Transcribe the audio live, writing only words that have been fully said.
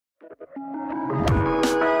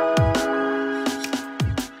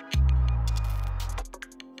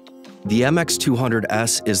The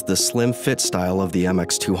MX200s is the slim fit style of the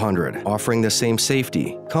MX200, offering the same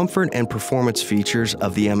safety, comfort, and performance features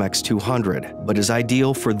of the MX200, but is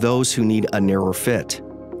ideal for those who need a narrower fit.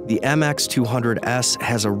 The MX200s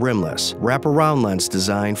has a rimless, wraparound lens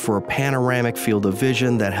designed for a panoramic field of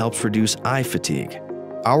vision that helps reduce eye fatigue.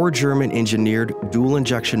 Our German-engineered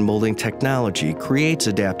dual-injection molding technology creates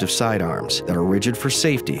adaptive sidearms that are rigid for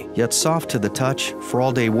safety, yet soft to the touch for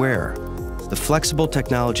all-day wear. The flexible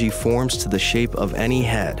technology forms to the shape of any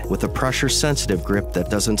head with a pressure-sensitive grip that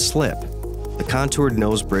doesn't slip. The contoured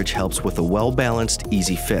nose bridge helps with a well-balanced,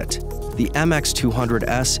 easy fit. The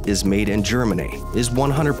MX200s is made in Germany, is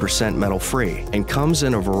 100% metal-free, and comes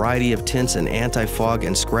in a variety of tints and anti-fog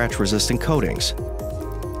and scratch-resistant coatings.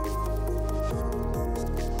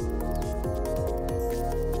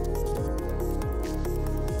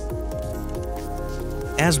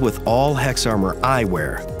 As with all HexArmor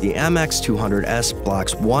eyewear, the MX200s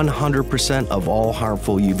blocks 100% of all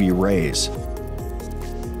harmful UV rays.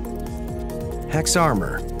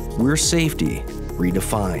 HexArmor, we're safety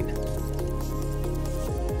redefined.